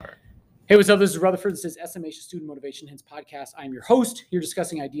Hey, what's up? This is Rutherford. This is SMH Student Motivation Hints Podcast. I'm your host here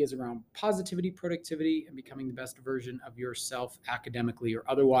discussing ideas around positivity, productivity, and becoming the best version of yourself academically or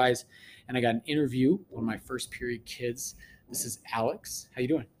otherwise. And I got an interview with one of my first period kids. This is Alex. How you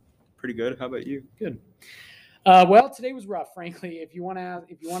doing? Pretty good. How about you? Good. Well, today was rough, frankly. If you want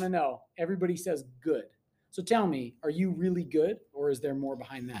to know, everybody says good. So tell me, are you really good, or is there more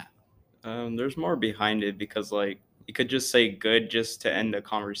behind that? There's more behind it because you could just say good just to end a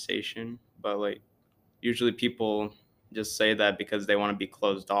conversation, but usually people just say that because they want to be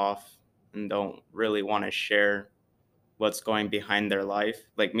closed off and don't really want to share what's going behind their life.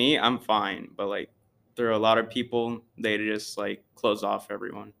 Like me, I'm fine, but there are a lot of people they just close off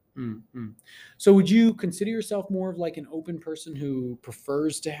everyone. Mm-hmm. So would you consider yourself more of like an open person who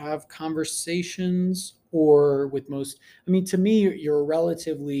prefers to have conversations, or with most, to me, you're a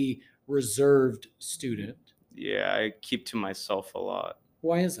relatively reserved student. Yeah, I keep to myself a lot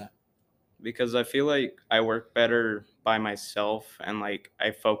Why is that? because I feel like I work better by myself and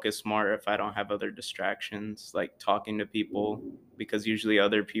I focus more if I don't have other distractions, like talking to people, because usually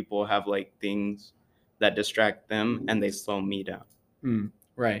other people have things that distract them and they slow me down.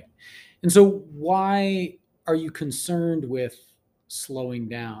 Right. And so why are you concerned with slowing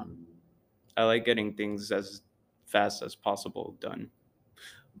down? I like getting things as fast as possible done.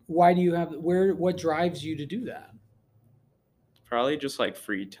 Why do you have what drives you to do that? Probably just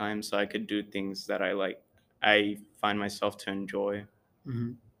free time so I could do things that I find myself to enjoy.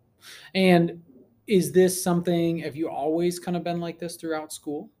 Mm-hmm. And is this something, have you always kind of been like this throughout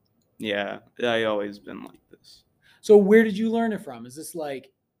school? Yeah, I always been like this. So where did you learn it from? Is this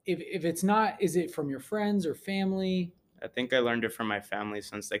like, if it's not, is it from your friends or family? I think I learned it from my family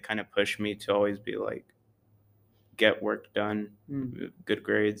since they kind of pushed me to always be get work done, good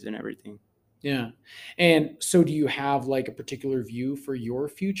grades and everything. Yeah. And so do you have like a particular view for your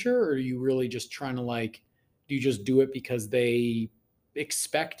future, or are you really just trying to do you just do it because they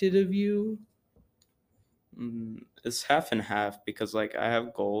expect it of you? It's half and half because I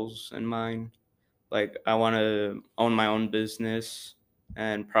have goals in mind. I want to own my own business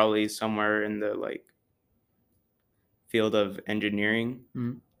and probably somewhere in the field of engineering.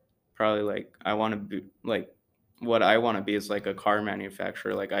 Probably I want to be what I want to be is a car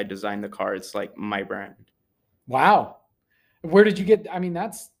manufacturer. I design the car. It's my brand. Wow. Where did you get,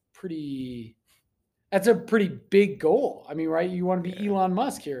 that's a pretty big goal. Right? You want to be Elon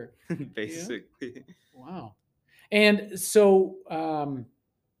Musk here. Basically. Yeah? Wow. And so,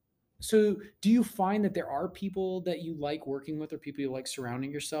 so do you find that there are people that you like working with, or people you like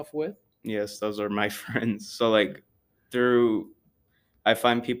surrounding yourself with? Yes, those are my friends. So I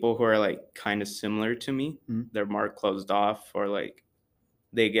find people who are kind of similar to me. They're more closed off, or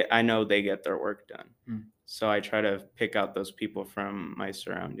I know they get their work done. So I try to pick out those people from my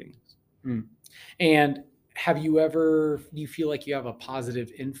surroundings. And do you feel like you have a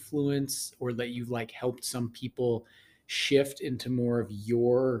positive influence, or that you've helped some people shift into more of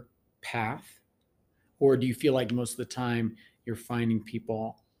your path? Or do you feel like most of the time you're finding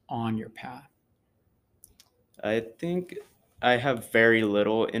people on your path? I think I have very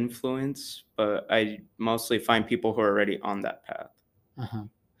little influence, but I mostly find people who are already on that path. Uh-huh.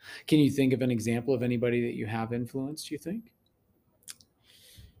 Can you think of an example of anybody that you have influenced, you think?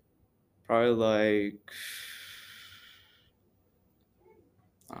 Probably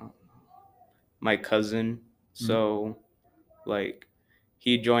my cousin. So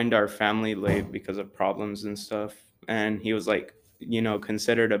he joined our family late because of problems and stuff. And he was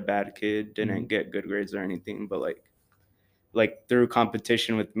considered a bad kid, didn't get good grades or anything. But through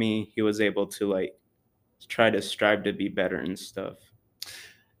competition with me, he was able to try to strive to be better and stuff.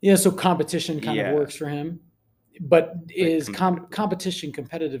 Yeah, so competition kind of works for him. But is competition,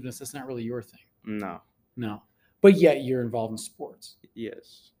 competitiveness, that's not really your thing? No. But yet you're involved in sports.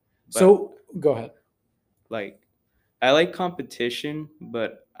 Yes. So go ahead. I like competition,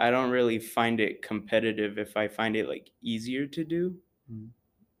 but I don't really find it competitive if I find it easier to do,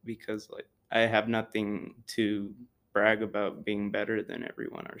 because I have nothing to brag about being better than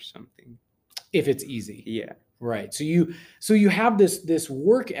everyone or something. If it's easy. Yeah. Right. So you have this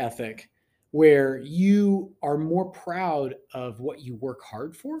work ethic where you are more proud of what you work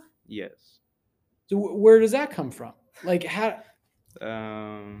hard for? Yes. So where does that come from? How?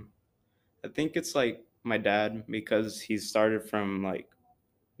 I think it's my dad, because he started from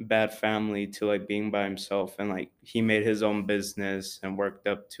bad family to being by himself, and he made his own business and worked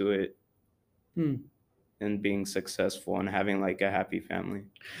up to it. And being successful and having a happy family.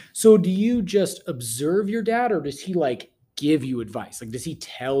 So do you just observe your dad, or does he give you advice? Does he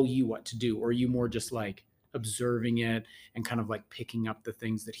tell you what to do, or are you more just observing it and kind of like picking up the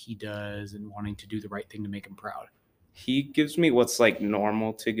things that he does and wanting to do the right thing to make him proud? He gives me what's like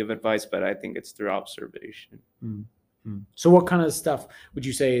normal to give advice, but I think it's through observation. Mm, mm. So, what kind of stuff would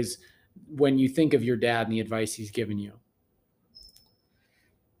you say is when you think of your dad and the advice he's given you?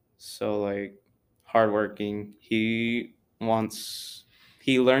 So like hardworking. He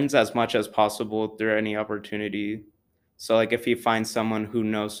learns as much as possible through any opportunity. So like if he finds someone who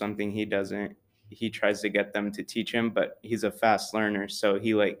knows something he doesn't, he tries to get them to teach him, but he's a fast learner. So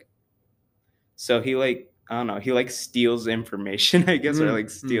he like I don't know, he like steals information, I guess, or Mm, like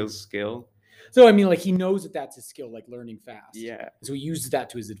mm. steals skill. So, I mean, like he knows that that's his skill, like learning fast. Yeah. So he uses that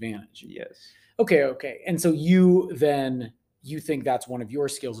to his advantage. Yes. Okay, okay. And so you think that's one of your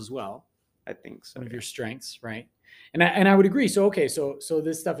skills as well, I think so, one of your yeah. strengths, right? And I would agree. So okay, so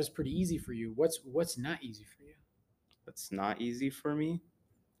this stuff is pretty easy for you. What's not easy for you? That's not easy for me.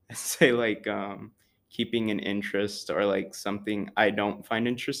 I say like keeping an interest or like something I don't find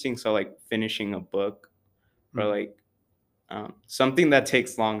interesting. So like finishing a book or Mm. like something that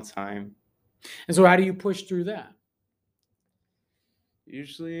takes long time. And so how do you push through that?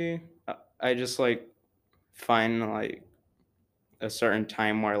 Usually I just like find like a certain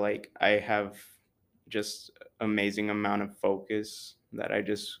time where like I have just amazing amount of focus that I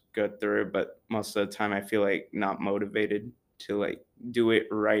just go through it, but most of the time I feel like not motivated to like do it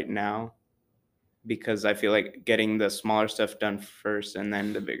right now because I feel like getting the smaller stuff done first and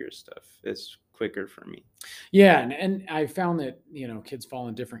then the bigger stuff is quicker for me. Yeah, and I found that, kids fall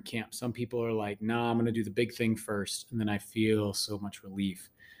in different camps. Some people are like, "Nah, I'm gonna do the big thing first, and then I feel so much relief."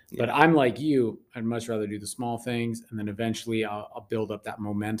 But Yeah. I'm like you. I'd much rather do the small things, and then eventually I'll build up that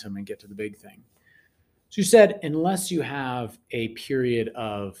momentum and get to the big thing. So you said unless you have a period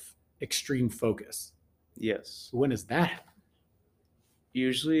of extreme focus. Yes. So when is that?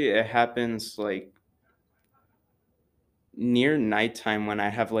 Usually it happens like near nighttime when I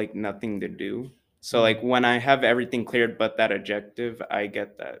have like nothing to do. So like Mm. when I have everything cleared but that objective, I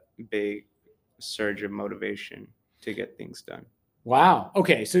get that big surge of motivation to get things done. Wow.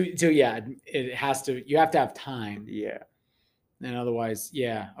 Okay. So yeah, it has to. You have to have time, Yeah. and otherwise,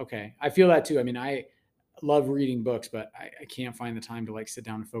 yeah. Okay. I feel that too. I mean, I love reading books, but I can't find the time to like sit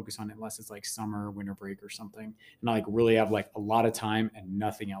down and focus on it unless it's like summer, or winter break, or something, and I like really have like a lot of time and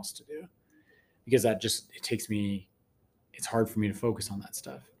nothing else to do because that just it takes me. It's hard for me to focus on that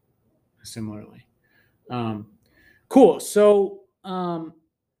stuff. Similarly. Um, cool. So then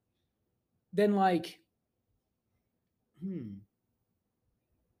like, hmm,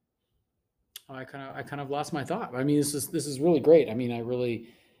 oh, I kind of lost my thought. I mean, this is really great. I mean, I really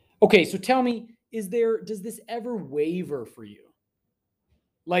okay. So tell me, does this ever waver for you?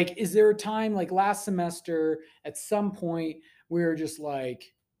 Like, is there a time like last semester at some point where you're just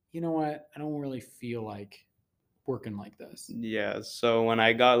like, you know what, I don't really feel like working like this. Yeah. So when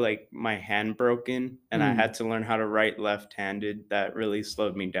I got like my hand broken and I Mm. had to learn how to write left-handed, that really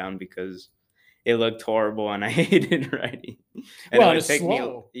slowed me down because it looked horrible and I hated writing. And it Well, and would it's take me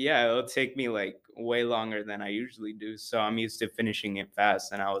slow. yeah, it would take me like way longer than I usually do. So I'm used to finishing it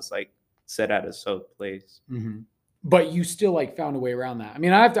fast and I was like set at a slow place. Mhm. But you still, like, found a way around that. I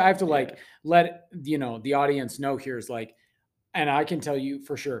mean, I have to, Yeah. like, let, the audience know here is, like and I can tell you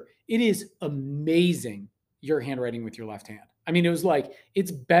for sure, it is amazing your handwriting with your left hand. I mean, it was like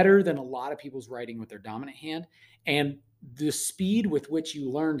it's better than a lot of people's writing with their dominant hand, and the speed with which you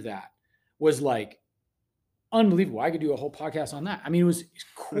learned that was, like, unbelievable. I could do a whole podcast on that. I mean, it was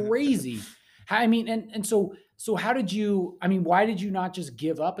crazy. I mean, and so how did you? I mean, why did you not just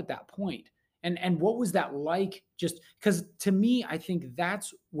give up at that point? And what was that like? Just because to me, I think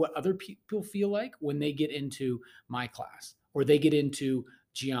that's what other people feel like when they get into my class or they get into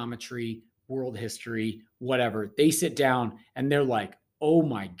geometry, world history, whatever. They sit down and they're like, "Oh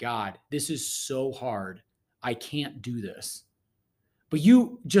my god, this is so hard. I can't do this." But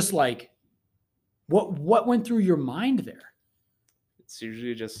you just like what went through your mind there? It's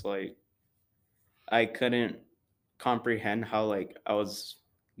usually just like I couldn't comprehend how like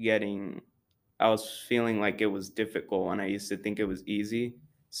getting I was feeling like it was difficult when I used to think it was easy.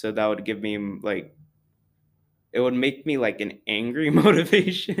 So that would give me like it would make me like an angry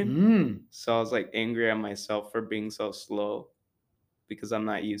motivation. Mm. So I was like angry at myself for being so slow because I'm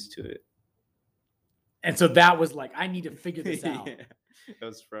not used to it. And so that was like, I need to figure this out. Yeah, it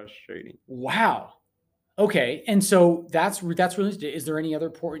was frustrating. Wow. Okay. And so that's really is there any other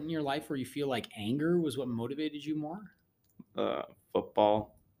point in your life where you feel like anger was what motivated you more?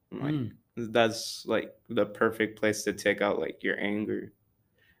 Football, like Mm. that's like the perfect place to take out like your anger.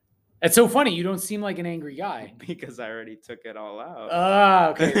 It's so funny. You don't seem like an angry guy. because I already took it all out. Ah,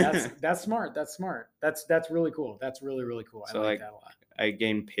 okay. That's smart. That's smart. That's really cool. That's really, really cool. I So like like that a lot. I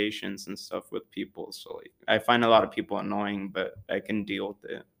gain patience and stuff with people. So like I find a lot of people annoying, but I can deal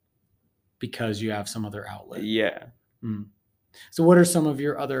with it. Because you have some other outlet. Yeah, Mm. So what are some of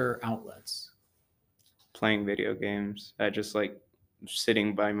your other outlets? playing video games. I just like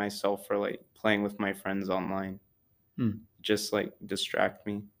sitting by myself or like playing with my friends online. Hmm. Just like distract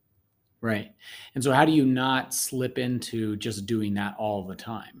me. Right. And so how do you not slip into just doing that all the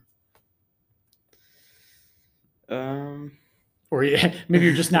time? Um Or maybe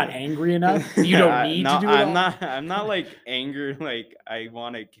you're just not angry enough. You don't need to no, do it all. I'm not like anger like I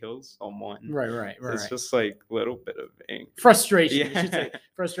want to kill someone. Right, right, right, It's right. just like a little bit of anger. Frustration. You should Yeah. say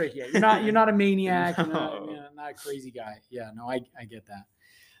frustration. Yeah, you're not a maniac. You're not, No. not a crazy guy. Yeah, no, I get that.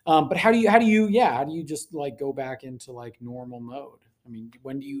 But how do you just like go back into like normal mode? I mean,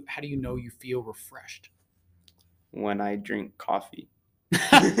 how do you know you feel refreshed? When I drink coffee.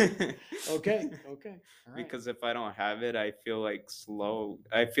 Okay, okay, all right. Because if I don't have it, I feel like slow.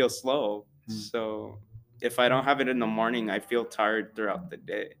 I feel slow. Hmm. So if I don't have it in the morning, I feel tired throughout the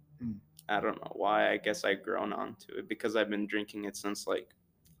day. Hmm. I don't know why. I guess I've grown onto it because I've been drinking it since like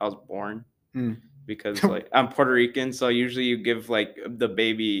I was born. Hmm. Because like I'm Puerto Rican, so usually you give like the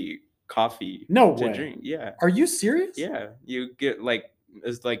baby coffee No to way. drink. Yeah. Are you serious? Yeah. You get like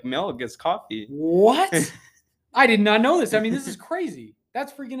it's like milk gets coffee. What? I did not know this. I mean, this is crazy.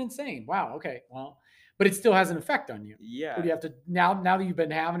 That's freaking insane. Wow. Okay. Well, but it still has an effect on you. What do Yeah. you have to now that you've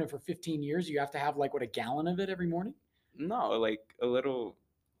been having it for 15 years, you have to have like what, a gallon of it every morning? No, like a little.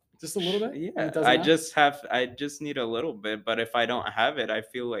 Just a little bit? And it Yeah, does enough? I just need a little bit, but if I don't have it, I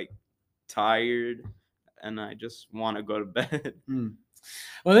feel like tired and I just want to go to bed. Mm.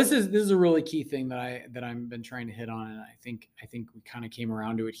 Well, this is a really key thing that I've been trying to hit on, and I think we kind of came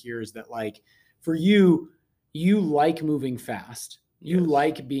around to it here is that like for you like moving fast, you Yes.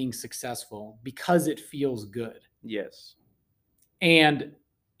 like being successful because it feels good, Yes. and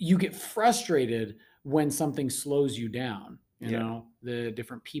you get frustrated when something slows you down. Yeah. The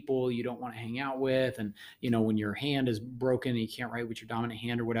different people you don't want to hang out with, and when your hand is broken and you can't write with your dominant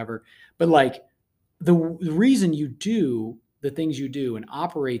hand or whatever. But like the reason you do the things you do and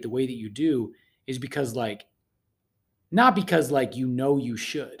operate the way that you do is because like not because like you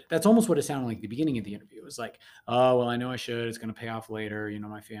should. That's almost what it sounded like at the beginning of the interview. It was like, oh well, I know I should. It's going to pay off later.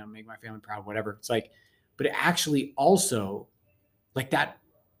 My family, make my family proud, whatever. It's like, but it actually also like that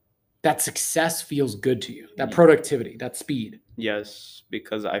success feels good to you. That Y- productivity, that speed. Yes,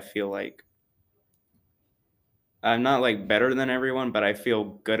 because I feel like I'm not like better than everyone, but I feel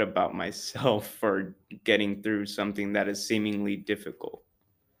good about myself for getting through something that is seemingly difficult.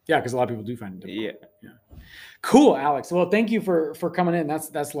 Yeah, because a lot of people do find it Yeah. difficult. Yeah. Cool, Alex. Well, thank you for coming in.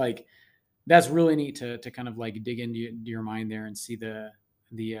 That's really neat to kind of like dig into your mind there and see the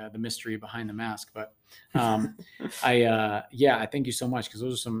mystery behind the mask. But I thank you so much because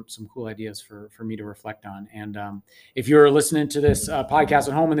those are some cool ideas for me to reflect on. And if you're listening to this podcast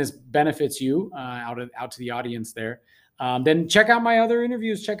at home and this benefits you out to the audience there, then check out my other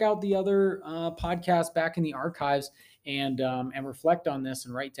interviews. Check out the other podcasts back in the archives and reflect on this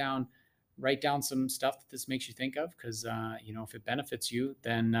and write down some stuff that this makes you think of because if it benefits you,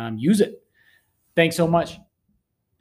 then use it. Thanks so much.